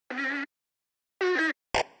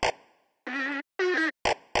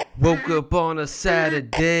Woke up on a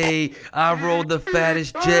Saturday, I rolled the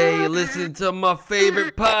fattest J. Listen to my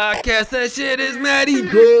favorite podcast, that shit is Matty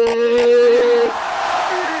J.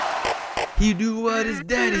 He do what his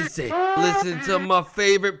daddy say. Listen to my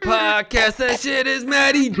favorite podcast, that shit is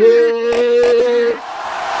Matty J.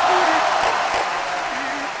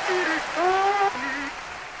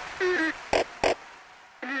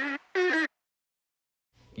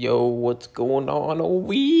 Yo, what's going on,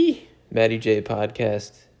 OE? Matty J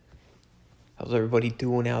podcast. How's everybody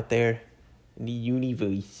doing out there in the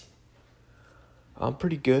universe? I'm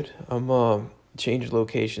pretty good. I'm changing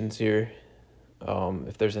locations here.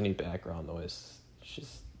 If there's any background noise, it's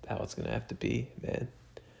just how it's gonna have to be, man.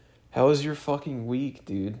 How was your fucking week,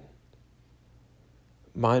 dude?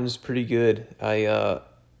 Mine was pretty good. I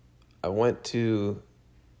went to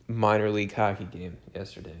minor league hockey game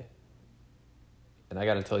yesterday. And I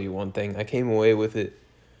gotta tell you one thing. I came away with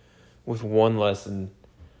one lesson.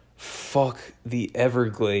 Fuck the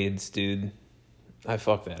Everglades, dude. I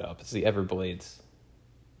fucked that up. It's the Everblades.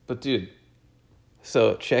 But, dude,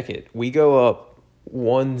 so check it. We go up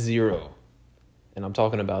 1-0. And I'm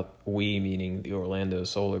talking about we, meaning the Orlando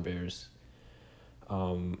Solar Bears. I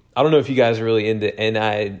don't know if you guys are really into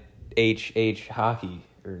NIHH hockey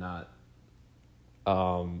or not.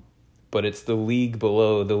 But it's the league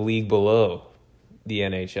below the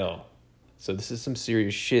NHL. So this is some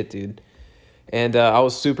serious shit, dude. And I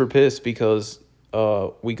was super pissed because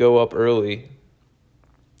we go up early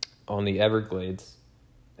on the Everblades.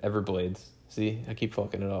 See, I keep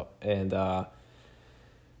fucking it up. And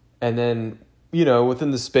then, you know,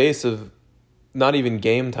 within the space of not even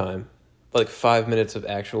game time, like 5 minutes of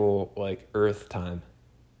actual like Earth time,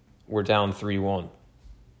 we're down 3-1.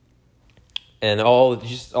 And all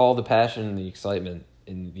the passion and the excitement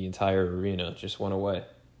in the entire arena just went away.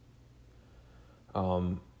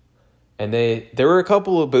 And there were a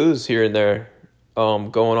couple of boos here and there,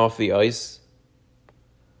 going off the ice,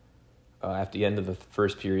 at the end of the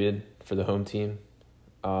first period for the home team.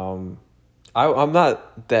 I'm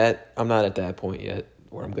not at that point yet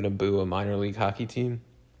where I'm gonna boo a minor league hockey team.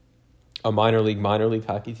 Minor league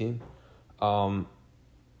hockey team.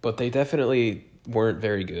 But they definitely weren't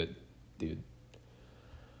very good, dude.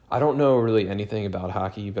 I don't know really anything about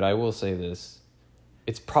hockey, but I will say this.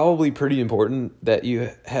 It's probably pretty important that you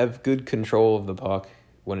have good control of the puck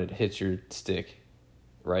when it hits your stick,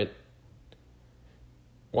 right?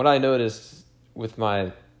 What I noticed with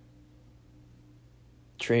my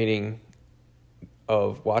training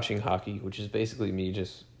of watching hockey, which is basically me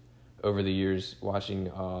just over the years watching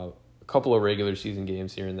a couple of regular season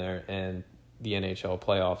games here and there and the NHL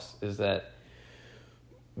playoffs, is that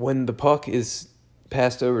when the puck is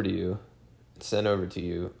passed over to you, sent over to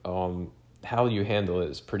you, how you handle it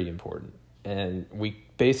is pretty important. And we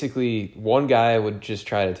basically, one guy would just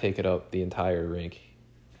try to take it up the entire rink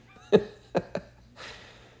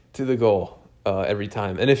to the goal every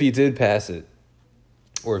time. And if he did pass it,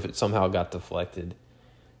 or if it somehow got deflected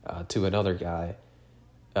to another guy,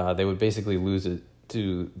 they would basically lose it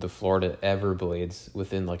to the Florida Everblades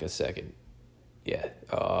within like a second. Yeah.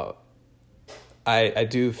 I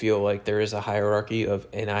do feel like there is a hierarchy of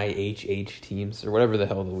NIHH teams, or whatever the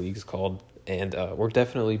hell the league's called, and we're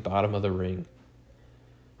definitely bottom of the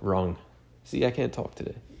rung. See, I can't talk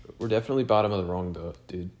today. We're definitely bottom of the rung, though,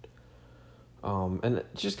 dude. And it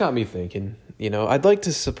just got me thinking, you know, I'd like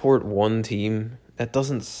to support one team that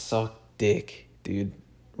doesn't suck dick, dude.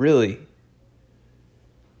 Really?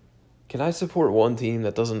 Can I support one team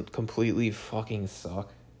that doesn't completely fucking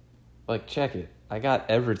suck? Like, check it. I got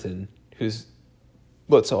Everton, who's,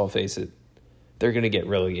 let's all face it, they're going to get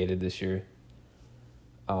relegated this year.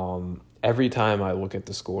 Every time I look at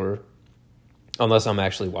the score, unless I'm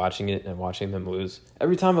actually watching it and watching them lose,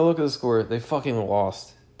 every time I look at the score, they fucking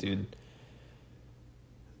lost, dude.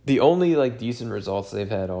 The only, like, decent results they've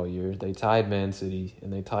had all year, they tied Man City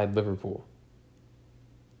and they tied Liverpool.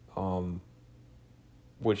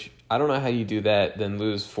 Which, I don't know how you do that, then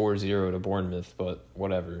lose 4-0 to Bournemouth, but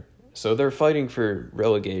whatever. So they're fighting for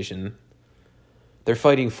relegation. They're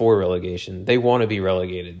fighting for relegation. They want to be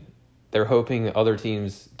relegated. They're hoping other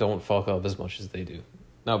teams don't fuck up as much as they do.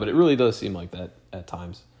 No, but it really does seem like that at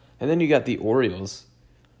times. And then you got the Orioles,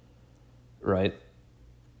 right?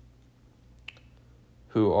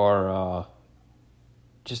 Who are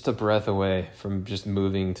just a breath away from just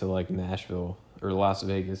moving to like Nashville or Las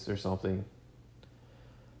Vegas or something.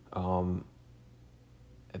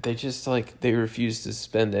 They just they refuse to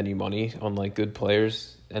spend any money on like good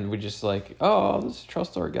players, and we just let's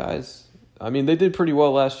trust our guys. I mean, they did pretty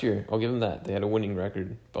well last year. I'll give them that. They had a winning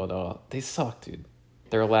record, but they suck, dude.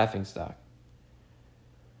 They're a laughingstock.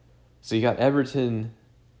 So you got Everton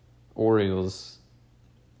Orioles.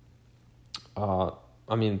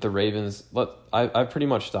 I mean, the Ravens. I pretty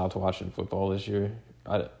much stopped watching football this year.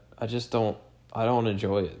 I just don't. I don't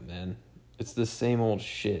enjoy it, man. It's the same old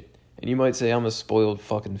shit. And you might say I'm a spoiled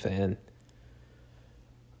fucking fan.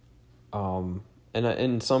 And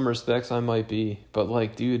in some respects I might be, but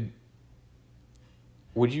like, dude,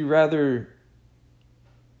 would you rather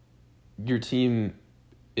your team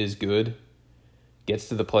is good, gets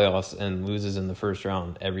to the playoffs and loses in the first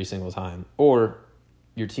round every single time, or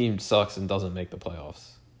your team sucks and doesn't make the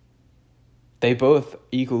playoffs? They both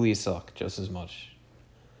equally suck just as much.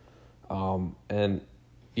 And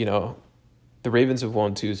you know, the Ravens have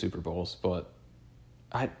won 2 Super Bowls, but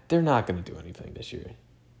they're not going to do anything this year.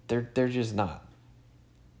 They're just not.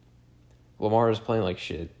 Lamar is playing like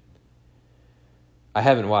shit. I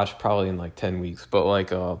haven't watched probably in like 10 weeks, but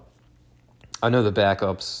like I know the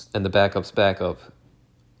backups and the backups backup.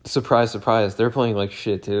 Surprise, surprise, they're playing like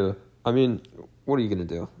shit too. I mean, what are you going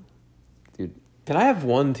to do? Dude, can I have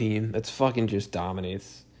one team that's fucking just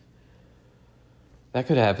dominates? That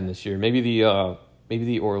could happen this year. Maybe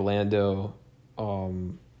the Orlando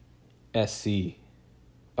SC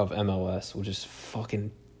of MLS will just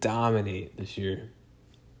fucking dominate this year.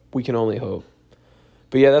 We can only hope.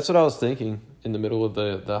 But yeah, that's what I was thinking in the middle of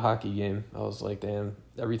the hockey game. I was like, damn,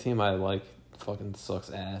 every team I like fucking sucks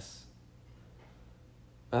ass.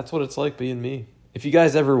 That's what it's like being me. If you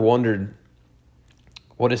guys ever wondered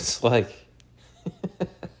what it's like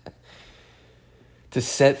to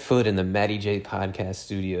set foot in the Matty J podcast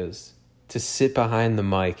studios, to sit behind the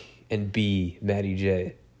mic and be Matty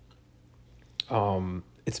J,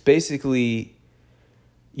 it's basically,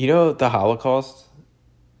 you know, the Holocaust?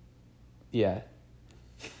 Yeah.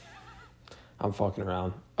 I'm fucking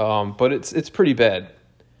around. But it's pretty bad,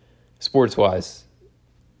 sports-wise.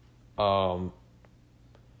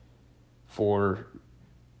 For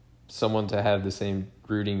someone to have the same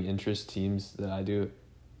rooting interest teams that I do,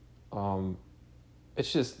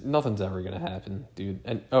 it's just, nothing's ever going to happen, dude.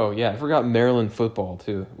 And, oh, yeah, I forgot Maryland football,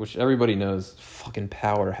 too, which everybody knows. Fucking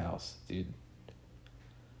powerhouse, dude.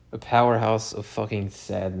 A powerhouse of fucking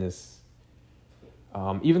sadness.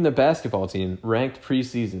 Even the basketball team, ranked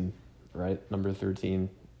preseason, right? Number 13.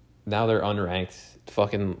 Now they're unranked.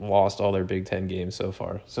 Fucking lost all their Big Ten games so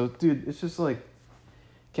far. So, dude, it's just like,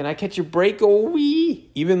 can I catch a break? Oh, wee!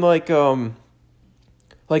 Even like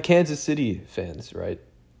Kansas City fans, right?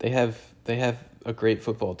 They have a great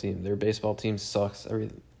football team. Their baseball team sucks.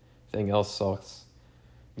 Everything else sucks.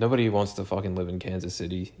 Nobody wants to fucking live in Kansas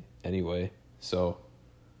City anyway. So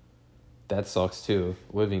that sucks too,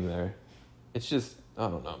 living there. It's just, I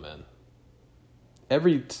don't know, man.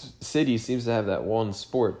 Every city seems to have that one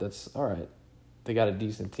sport that's, all right, they got a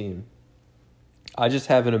decent team. I just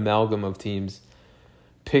have an amalgam of teams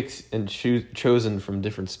picked and chosen from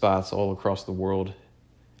different spots all across the world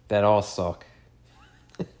that all suck.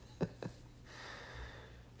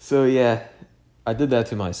 So yeah, I did that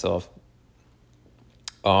to myself.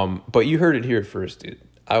 But you heard it here first, dude.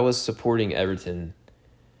 I was supporting Everton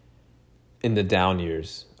in the down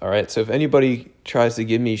years. All right. So if anybody tries to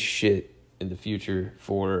give me shit in the future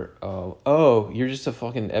for, oh, you're just a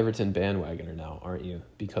fucking Everton bandwagoner now, aren't you?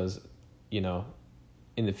 Because, you know,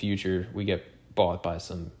 in the future we get bought by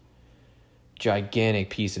some gigantic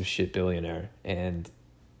piece of shit billionaire and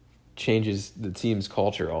changes the team's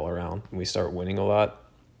culture all around, and we start winning a lot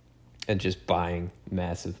and just buying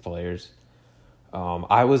massive players.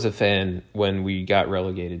 I was a fan when we got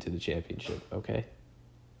relegated to the championship, okay?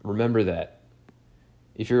 Remember that.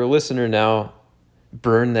 If you're a listener now,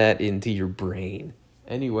 burn that into your brain.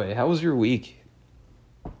 Anyway, how was your week?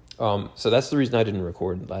 So that's the reason I didn't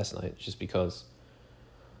record last night, just because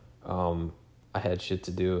I had shit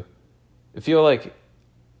to do. I feel like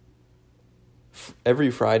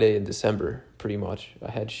every Friday in December, pretty much, I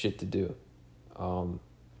had shit to do.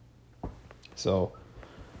 So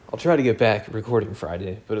I'll try to get back recording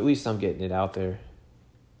Friday, but at least I'm getting it out there.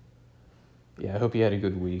 Yeah, I hope you had a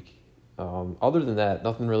good week. Other than that,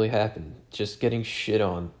 nothing really happened. Just getting shit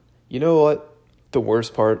on. You know what the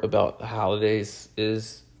worst part about the holidays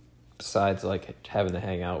is, besides like having to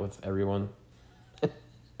hang out with everyone?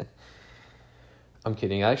 I'm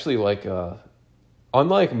kidding. I actually like,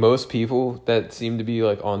 unlike most people that seem to be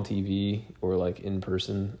like on TV or like in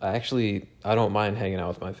person, I don't mind hanging out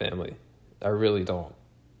with my family. I really don't.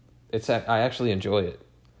 I actually enjoy it.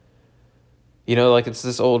 You know, like it's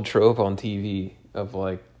this old trope on TV of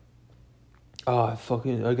like, oh,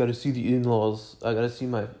 I gotta see the in-laws. I gotta see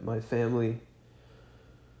my family.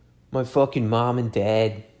 My fucking mom and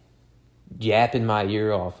dad yapping my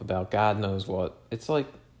ear off about God knows what. It's like,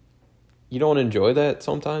 you don't enjoy that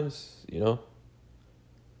sometimes, you know?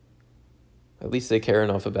 At least they care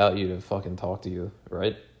enough about you to fucking talk to you,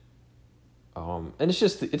 right? And it's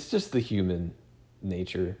just the human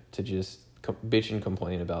nature to just bitch and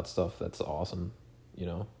complain about stuff that's awesome, you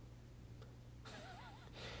know?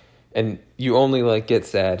 And you only like get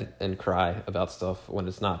sad and cry about stuff when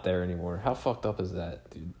it's not there anymore. How fucked up is that,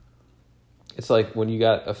 dude? It's like when you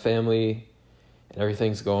got a family and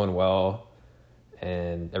everything's going well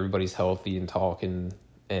and everybody's healthy and talking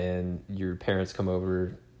and your parents come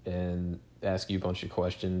over and ask you a bunch of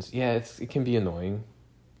questions. Yeah, it can be annoying,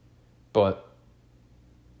 but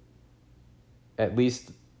at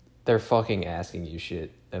least they're fucking asking you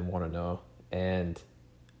shit and want to know. And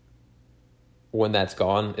when that's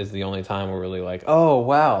gone is the only time we're really like, oh,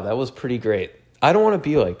 wow, that was pretty great. I don't want to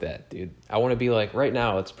be like that, dude. I want to be like, right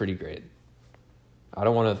now, it's pretty great. I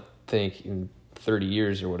don't want to think in 30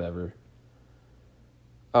 years or whatever,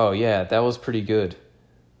 oh, yeah, that was pretty good.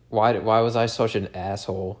 Why was I such an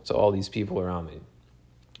asshole to all these people around me?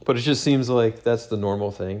 But it just seems like that's the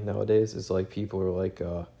normal thing nowadays. It's like people are like,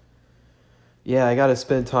 yeah, I got to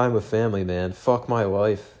spend time with family, man. Fuck my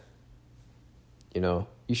life. You know,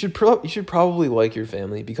 you should probably like your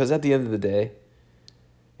family, because at the end of the day,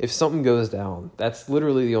 if something goes down, that's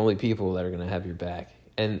literally the only people that are going to have your back.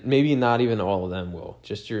 And maybe not even all of them will,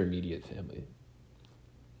 just your immediate family.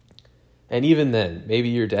 And even then, maybe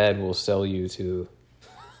your dad will sell you to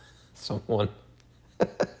someone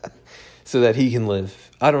so that he can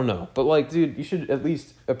live. I don't know. But like, dude, you should at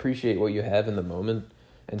least appreciate what you have in the moment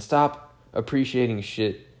and stop appreciating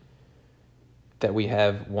shit that we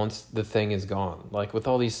have once the thing is gone. Like with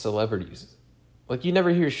all these celebrities. Like you never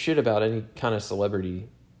hear shit about any kind of celebrity,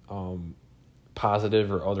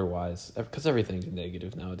 positive or otherwise, because everything's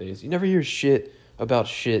negative nowadays. You never hear shit about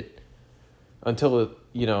shit until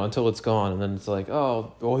it's gone, and then it's like,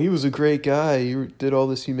 oh, well, he was a great guy. He did all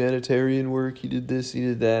this humanitarian work. He did this, he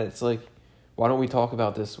did that. It's like, why don't we talk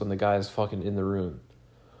about this when the guy is fucking in the room?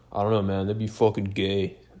 I don't know, man. That'd be fucking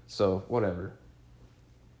gay. So whatever.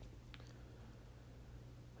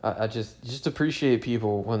 I just appreciate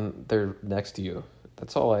people when they're next to you.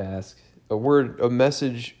 That's all I ask. A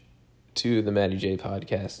message to the Matty J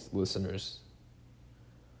podcast listeners.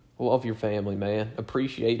 Love your family, man.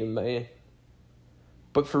 Appreciate them, man.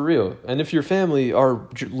 But for real, and if your family are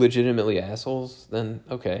legitimately assholes, then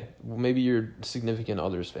okay, well, maybe your significant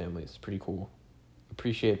other's family is pretty cool.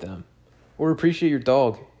 Appreciate them. Or appreciate your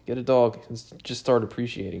dog. Get a dog and just start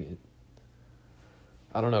appreciating it.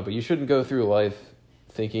 I don't know, but you shouldn't go through life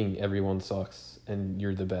thinking everyone sucks and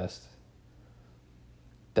you're the best.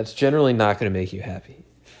 That's generally not going to make you happy.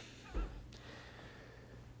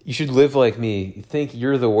 You should live like me. You think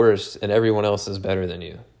you're the worst and everyone else is better than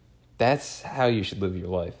you. That's how you should live your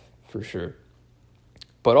life, for sure.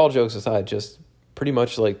 But all jokes aside, just pretty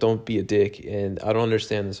much like don't be a dick. And I don't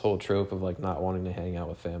understand this whole trope of like not wanting to hang out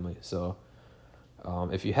with family. So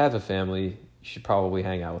if you have a family, you should probably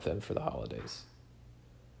hang out with them for the holidays.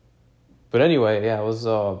 But anyway, yeah, I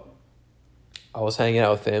was hanging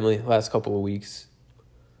out with family last couple of weeks.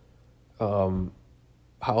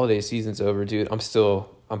 Holiday season's over, dude.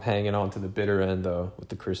 I'm hanging on to the bitter end though with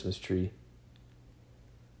the Christmas tree.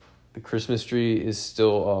 The Christmas tree is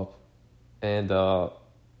still up, and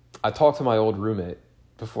I talked to my old roommate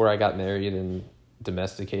before I got married and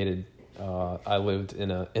domesticated. I lived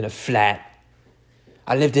in a flat.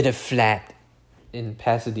 I lived in a flat in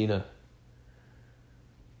Pasadena.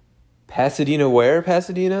 Pasadena where?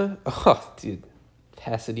 Pasadena? Oh, dude.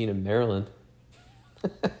 Pasadena, Maryland.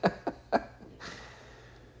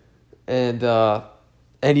 And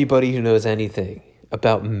anybody who knows anything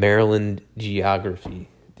about Maryland geography,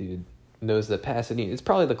 dude, knows that Pasadena is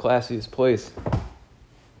probably the classiest place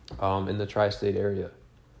in the tri-state area.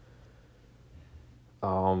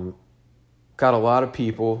 Got a lot of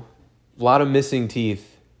people, a lot of missing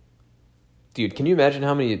teeth. Dude, can you imagine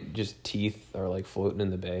how many just teeth are like floating in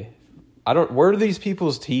the bay? Where do these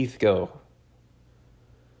people's teeth go?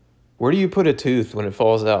 Where do you put a tooth when it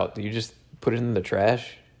falls out? Do you just put it in the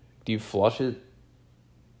trash? Do you flush it?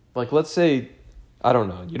 Like, let's say, I don't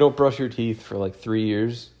know, you don't brush your teeth for like 3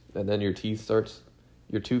 years, and then your tooth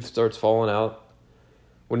starts falling out.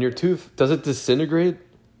 When your tooth, does it disintegrate?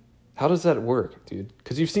 How does that work, dude?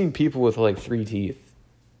 Because you've seen people with like 3 teeth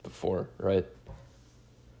before, right?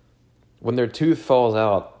 When their tooth falls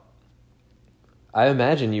out, I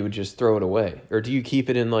imagine you would just throw it away. Or do you keep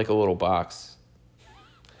it in like a little box?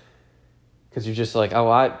 Because you're just like, oh,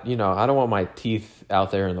 I don't want my teeth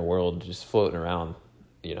out there in the world just floating around,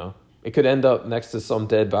 you know? It could end up next to some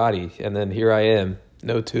dead body, and then here I am,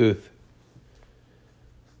 no tooth.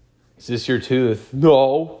 Is this your tooth?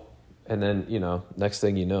 No. And then, next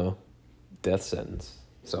thing you know, death sentence.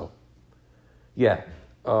 So, Yeah.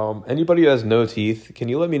 Anybody who has no teeth, can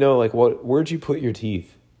you let me know, like, where'd you put your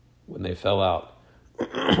teeth when they fell out?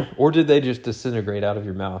 Or did they just disintegrate out of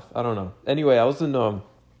your mouth? I don't know. Anyway, I was in a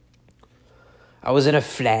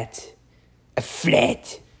flat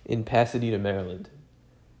in Pasadena, Maryland.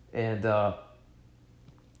 And I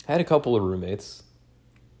had a couple of roommates.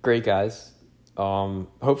 Great guys.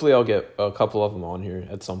 Hopefully I'll get a couple of them on here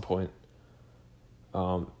at some point.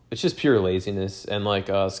 It's just pure laziness and like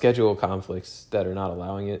schedule conflicts that are not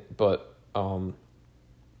allowing it, but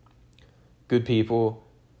good people.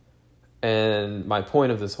 And my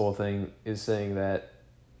point of this whole thing is saying that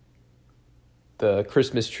the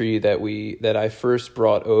Christmas tree that I first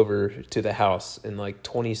brought over to the house in like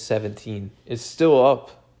 2017 is still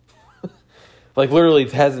up. Like literally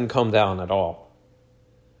it hasn't come down at all.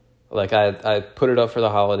 Like I put it up for the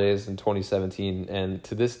holidays in 2017, and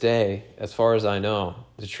to this day, as far as I know,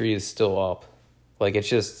 the tree is still up. Like it's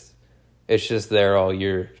just there all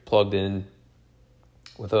year, plugged in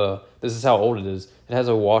with this is how old it is. It has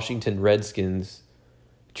a Washington Redskins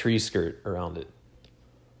tree skirt around it.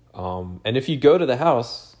 And if you go to the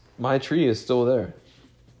house, my tree is still there.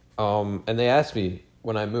 And they asked me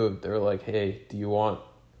when I moved, they were like, "Hey, do you want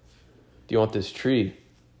this tree?"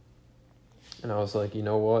 And I was like, "You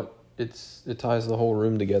know what? It ties the whole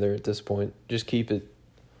room together at this point. Just keep it."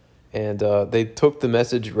 And they took the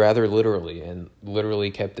message rather literally and literally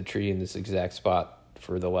kept the tree in this exact spot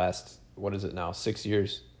for the last, what is it now, 6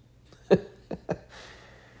 years.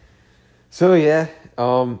 So yeah,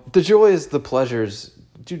 the joys, the pleasures,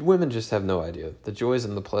 dude, women just have no idea. The joys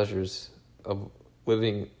and the pleasures of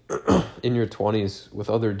living in your 20s with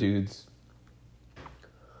other dudes.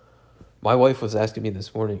 My wife was asking me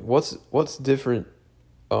this morning, what's different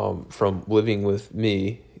from living with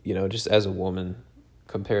me, just as a woman,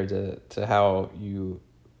 compared to how you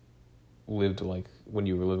lived, like when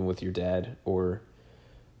you were living with your dad, or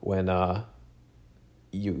when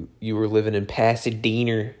you were living in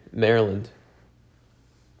Pasadena, Maryland,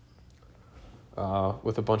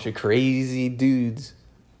 with a bunch of crazy dudes.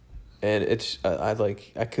 And it's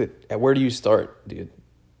where do you start, dude?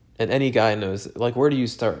 And any guy knows, like, where do you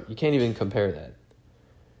start? You can't even compare that.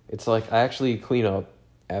 It's like I actually clean up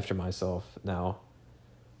after myself now.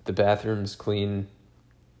 The bathroom's clean.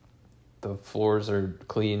 The floors are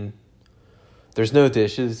clean. There's no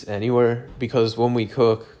dishes anywhere because when we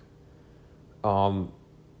cook,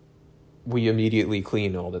 we immediately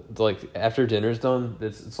clean all that. Like after dinner's done,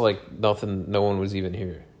 it's like nothing. No one was even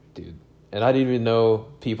here, dude. And I didn't even know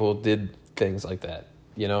people did things like that.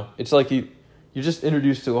 It's like you're just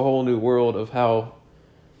introduced to a whole new world of how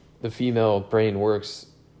the female brain works,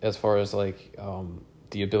 as far as like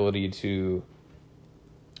the ability to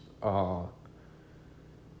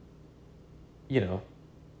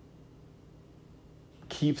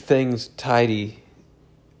keep things tidy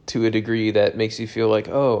to a degree that makes you feel like,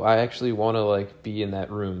 oh, I actually want to like be in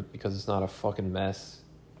that room because it's not a fucking mess.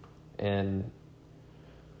 And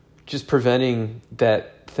just preventing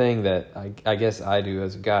that thing that I guess I do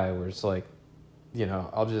as a guy, where it's like,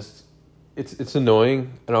 I'll just, it's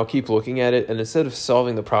annoying and I'll keep looking at it, and instead of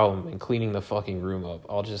solving the problem and cleaning the fucking room up,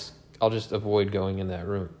 I'll just avoid going in that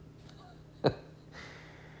room.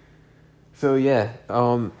 So yeah,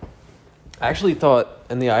 I actually thought,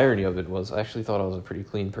 and the irony of it was, I actually thought I was a pretty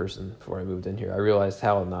clean person before I moved in here. I realized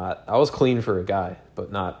how not. I was clean for a guy,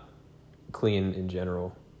 but not clean in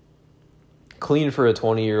general. Clean for a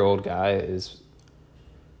 20-year-old guy is,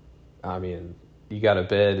 I mean, you got a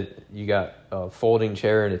bed, you got a folding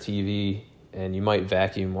chair and a TV, and you might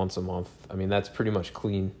vacuum once a month. I mean, that's pretty much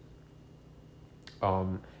clean.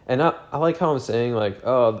 And I like how I'm saying, like,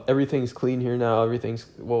 oh, everything's clean here now,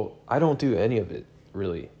 well, I don't do any of it,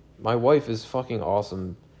 really. My wife is fucking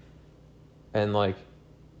awesome and, like,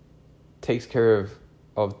 takes care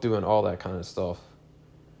of doing all that kind of stuff.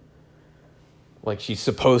 Like, she's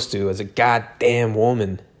supposed to, as a goddamn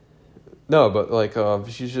woman. No, but, like,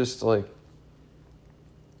 she's just, like,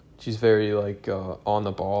 she's very, like, on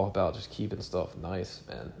the ball about just keeping stuff nice,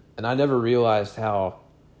 man. And I never realized how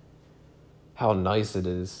nice it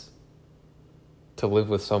is to live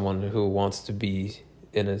with someone who wants to be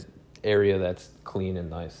in an area that's clean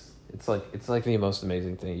and nice. It's like the most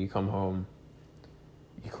amazing thing. You come home,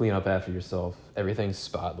 you clean up after yourself, everything's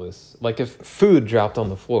spotless. Like if food dropped on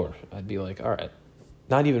the floor, I'd be like, all right,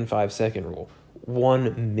 not even 5-second rule,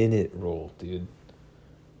 1 minute rule, dude.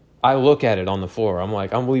 I look at it on the floor, I'm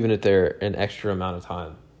like, I'm leaving it there an extra amount of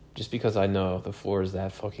time just because I know the floor is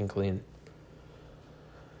that fucking clean.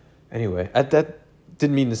 Anyway, that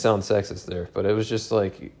didn't mean to sound sexist there, but it was just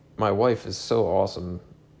like, my wife is so awesome,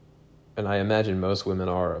 and I imagine most women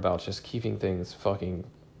are, about just keeping things fucking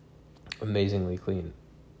amazingly clean.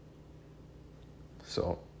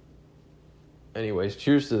 So, anyways,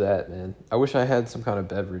 cheers to that, man. I wish I had some kind of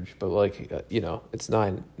beverage, but like, it's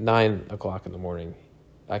 9 o'clock in the morning.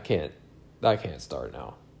 I can't start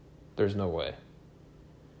now. There's no way.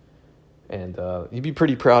 And you'd be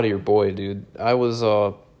pretty proud of your boy, dude. I was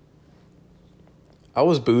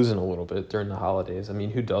boozing a little bit during the holidays. I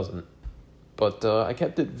mean, who doesn't? But I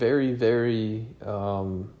kept it very, very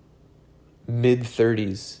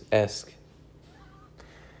mid-30s-esque.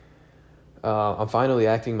 I'm finally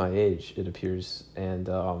acting my age, it appears. And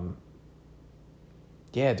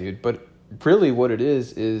yeah, dude. But really what it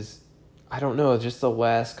is, I don't know, just the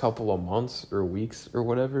last couple of months or weeks or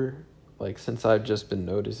whatever, like since I've just been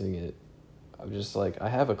noticing it, I'm just like, I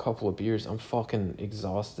have a couple of beers, I'm fucking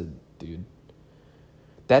exhausted, dude.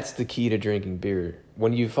 That's the key to drinking beer.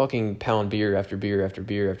 When you fucking pound beer after beer after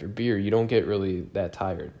beer after beer, you don't get really that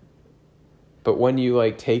tired. But when you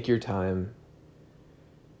like take your time,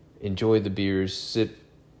 enjoy the beers, sit,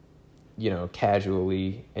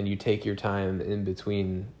 casually, and you take your time in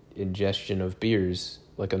between ingestion of beers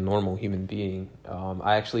like a normal human being,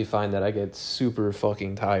 I actually find that I get super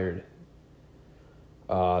fucking tired.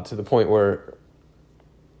 To the point where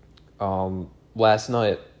last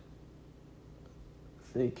night,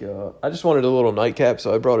 I think I just wanted a little nightcap,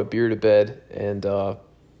 so I brought a beer to bed and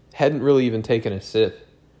hadn't really even taken a sip.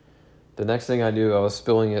 The next thing I knew, I was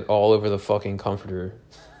spilling it all over the fucking comforter.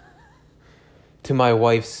 To my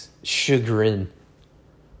wife's chagrin.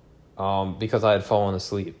 Because I had fallen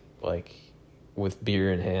asleep, like, with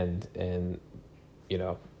beer in hand, and,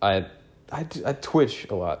 I twitch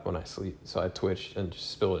a lot when I sleep, so I twitched and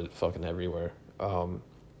just spilled it fucking everywhere. I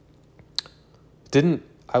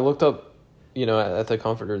looked up, at the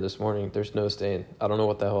comforter this morning, there's no stain. I don't know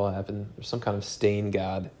what the hell happened. There's some kind of stain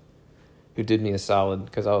god who did me a solid,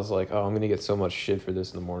 because I was like, oh, I'm gonna get so much shit for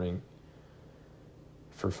this in the morning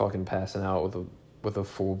for fucking passing out with a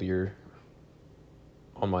full beer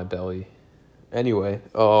on my belly. Anyway,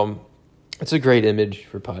 it's a great image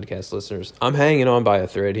for podcast listeners. I'm hanging on by a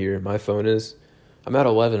thread here. My phone is. I'm at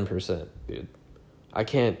 11%, dude. I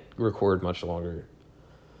can't record much longer.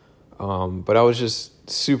 But I was just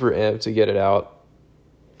super amped to get it out.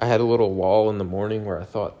 I had a little lull in the morning where I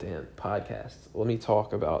thought, damn, podcast. Let me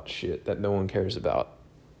talk about shit that no one cares about.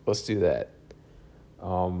 Let's do that.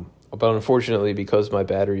 But unfortunately, because my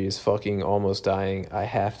battery is fucking almost dying, I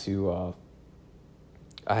have to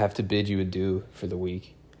bid you adieu for the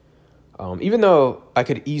week. Even though I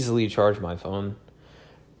could easily charge my phone,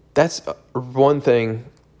 that's one thing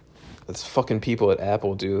that's fucking people at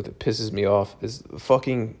Apple do that pisses me off is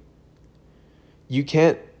fucking, you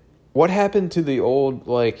can't, what happened to the old,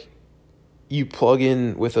 like, you plug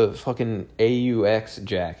in with a fucking AUX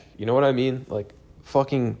jack, you know what I mean? Like,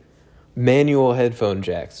 fucking manual headphone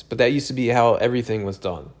jacks. But that used to be how everything was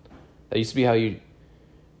done. That used to be how you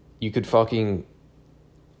could fucking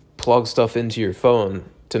plug stuff into your phone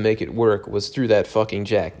to make it work, was through that fucking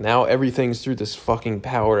jack. Now everything's through this fucking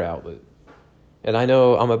power outlet. And I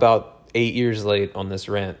know I'm about 8 years late on this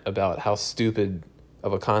rant about how stupid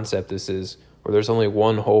of a concept this is, where there's only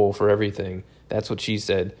one hole for everything. That's what she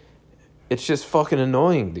said. It's just fucking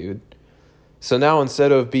annoying, dude. So now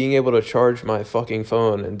instead of being able to charge my fucking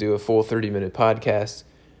phone and do a full 30-minute podcast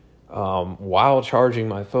while charging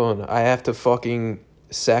my phone, I have to fucking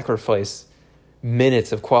sacrifice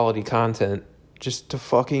minutes of quality content just to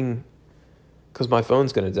fucking, because my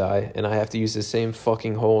phone's gonna die and I have to use the same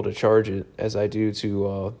fucking hole to charge it as I do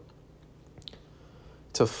to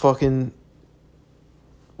fucking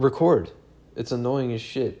record. It's annoying as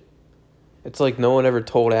shit. It's like no one ever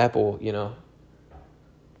told Apple,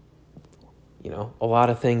 a lot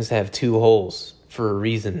of things have two holes for a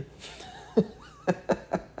reason.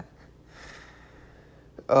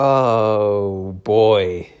 Oh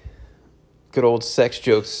boy. Good old sex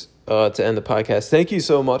jokes to end the podcast. Thank you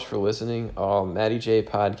so much for listening. Matty J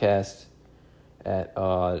Podcast at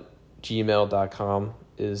gmail.com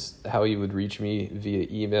is how you would reach me via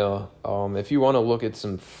email. If you want to look at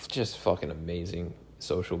some just fucking amazing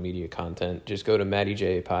social media content, just go to Matty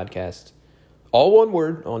J Podcast, all one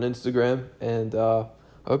word, on Instagram. And I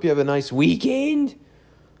hope you have a nice weekend.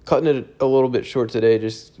 Cutting it a little bit short today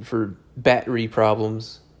just for battery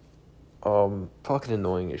problems. Fucking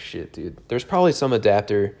annoying as shit, dude. There's probably some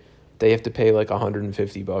adapter they have to pay like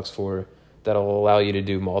 $150 for that'll allow you to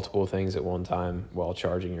do multiple things at one time while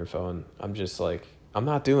charging your phone. I'm just like, I'm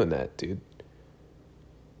not doing that, dude.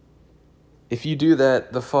 If you do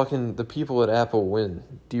that, the people at Apple win.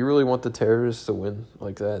 Do you really want the terrorists to win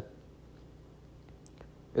like that?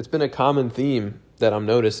 It's been a common theme that I'm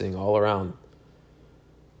noticing all around.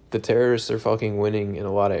 the terrorists are fucking winning in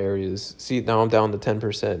a lot of areas. See, now I'm down to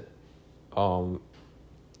 10%.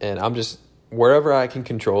 And I'm just, wherever I can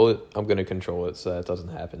control it, I'm going to control it so that doesn't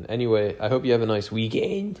happen. Anyway, I hope you have a nice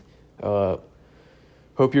weekend.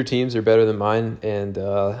 Hope your teams are better than mine, and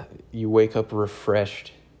you wake up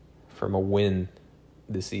refreshed from a win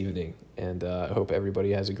this evening. And I hope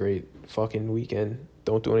everybody has a great fucking weekend.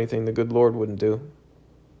 Don't do anything the good Lord wouldn't do.